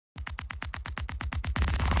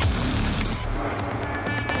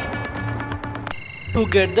To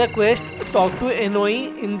get the quest, talk to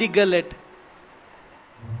Enoi in the Gullet.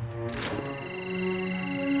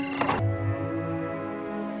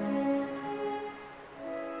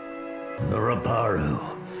 The Roparu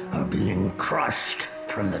are being crushed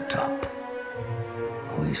from the top.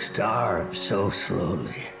 We starve so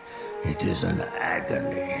slowly, it is an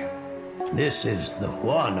agony. This is the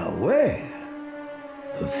Guan way.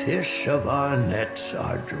 The fish of our nets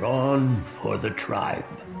are drawn for the tribe.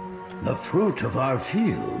 The fruit of our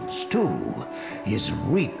fields, too, is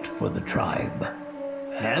reaped for the tribe.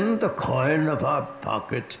 And the coin of our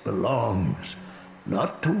pockets belongs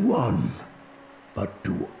not to one, but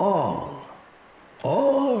to all.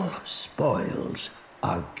 All spoils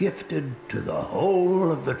are gifted to the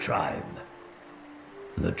whole of the tribe.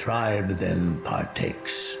 The tribe then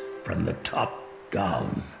partakes from the top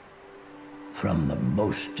down, from the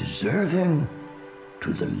most deserving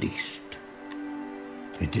to the least.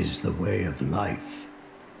 It is the way of life.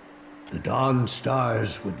 The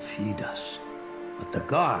Dawnstars would feed us, but the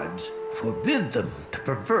guards forbid them to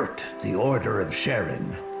pervert the order of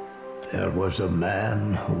sharing. There was a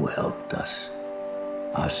man who helped us,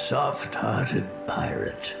 a soft-hearted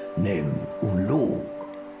pirate named Ulug.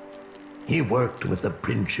 He worked with the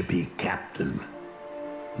Principi captain,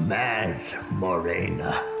 Mad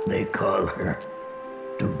Morena, they call her,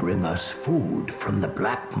 to bring us food from the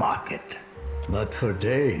black market. But for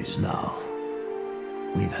days now,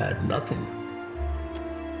 we've had nothing.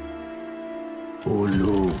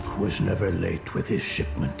 Ulug was never late with his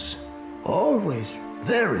shipments. Always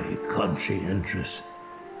very conscientious.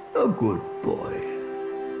 A good boy.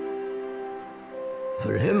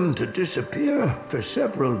 For him to disappear for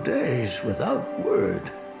several days without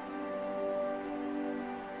word,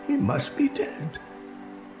 he must be dead.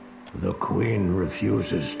 The Queen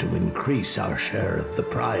refuses to increase our share of the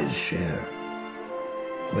prize share.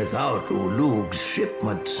 Without Ulug's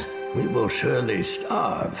shipments, we will surely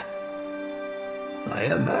starve. I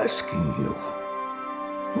am asking you,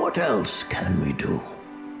 what else can we do?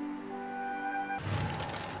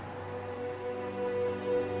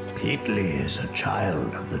 Pitli is a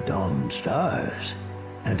child of the Dawnstars,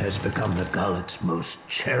 and has become the Gullet's most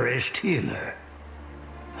cherished healer.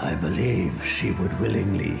 I believe she would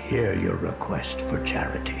willingly hear your request for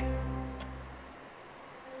charity.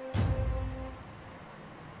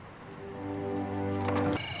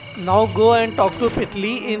 Now go and talk to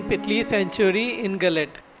Pitli in Pitli Sanctuary in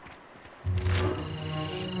Gullet.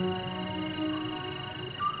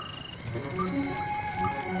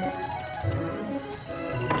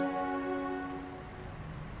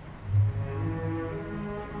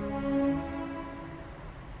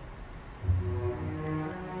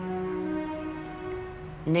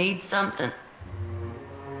 Need something?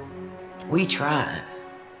 We tried,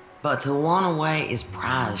 but the one away is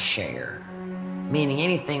prize share, meaning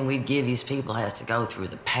anything we'd give these people has to go through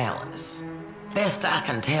the palace. Best I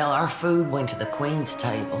can tell, our food went to the Queen's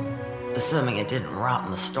table, assuming it didn't rot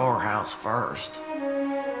in the storehouse first.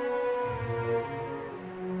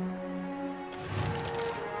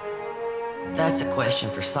 That's a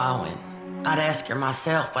question for Saewyn. I'd ask her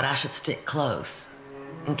myself, but I should stick close,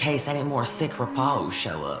 in case any more sick Roparu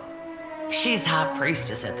show up. She's High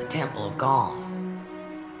Priestess at the Temple of Guan.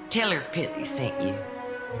 Tell her Pitli sent you.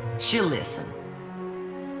 She'll listen.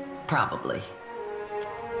 Probably.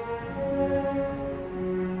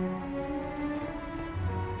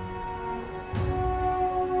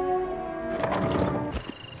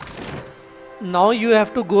 Now you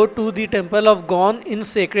have to go to the Temple of Guan in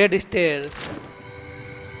Sacred Stair.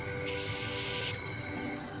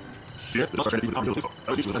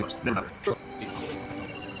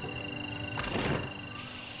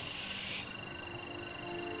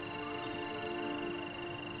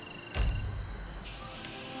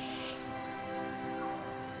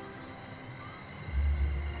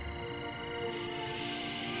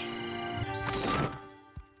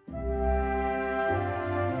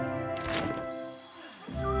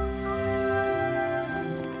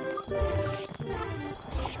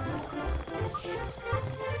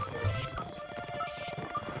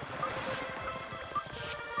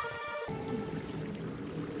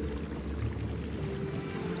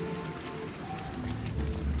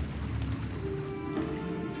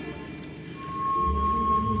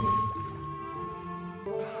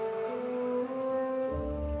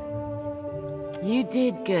 You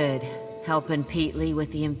did good, helping Pitli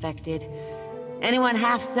with the infected. Anyone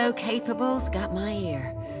half so capable's got my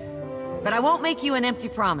ear. But I won't make you an empty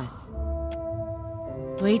promise.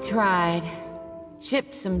 We tried.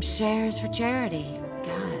 Shipped some shares for charity.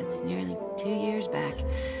 God, it's nearly 2 years back.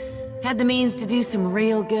 Had the means to do some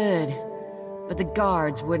real good. But the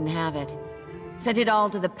guards wouldn't have it. Sent it all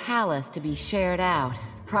to the palace to be shared out,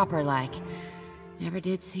 proper-like. Never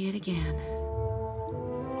did see it again.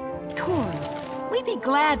 Course, we'd be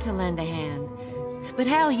glad to lend a hand. But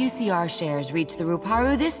hell, you see our shares reach the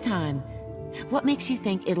Roparu this time. What makes you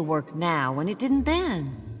think it'll work now when it didn't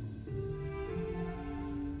then?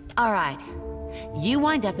 Alright. You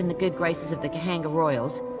wind up in the good graces of the Kahanga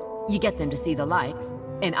Royals, you get them to see the light,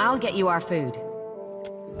 and I'll get you our food.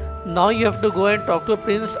 Now you have to go and talk to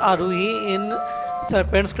Prince Aruihi in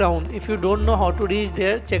Serpent's Crown. If you don't know how to reach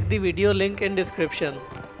there, check the video link in description.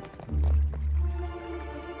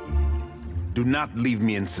 Do not leave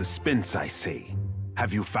me in suspense, I say.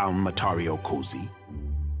 Have you found Matario Cozy?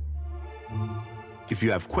 If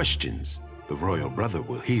you have questions, the royal brother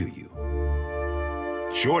will hear you.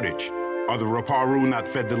 Shortage? Are the Roparu not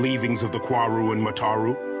fed the leavings of the Quaru and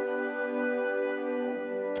Mataru?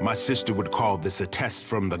 My sister would call this a test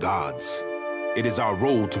from the gods. It is our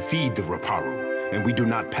role to feed the Roparu, and we do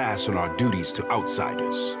not pass on our duties to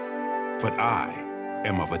outsiders. But I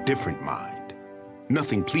am of a different mind.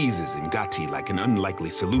 Nothing pleases Ngati like an unlikely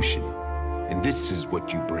solution, and this is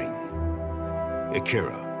what you bring.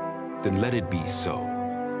 Akira, then let it be so.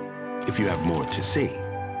 If you have more to say,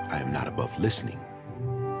 I am not above listening.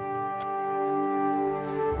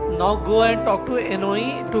 Now go and talk to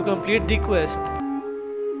Enoi to complete the quest.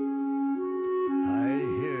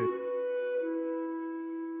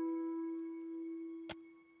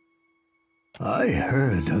 I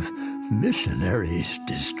heard of missionaries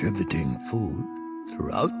distributing food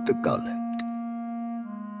throughout the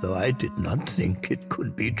Gullet, though I did not think it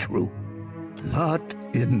could be true. Not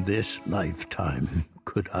in this lifetime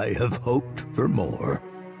could I have hoped for more.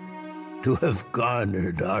 To have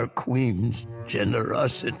garnered our queen's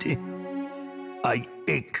generosity. I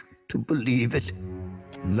ache to believe it.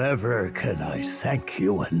 Never can I thank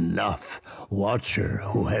you enough, Watcher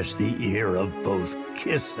who has the ear of both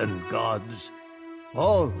kith and gods.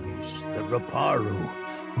 Always the Roparu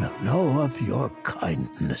will know of your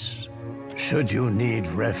kindness. Should you need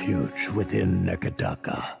refuge within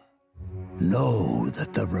Neketaka, know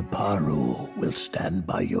that the Roparu will stand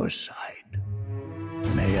by your side.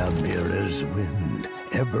 May Amira's wind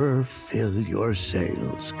ever fill your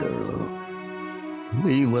sails, girl.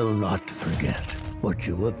 We will not forget what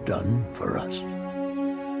you have done for us.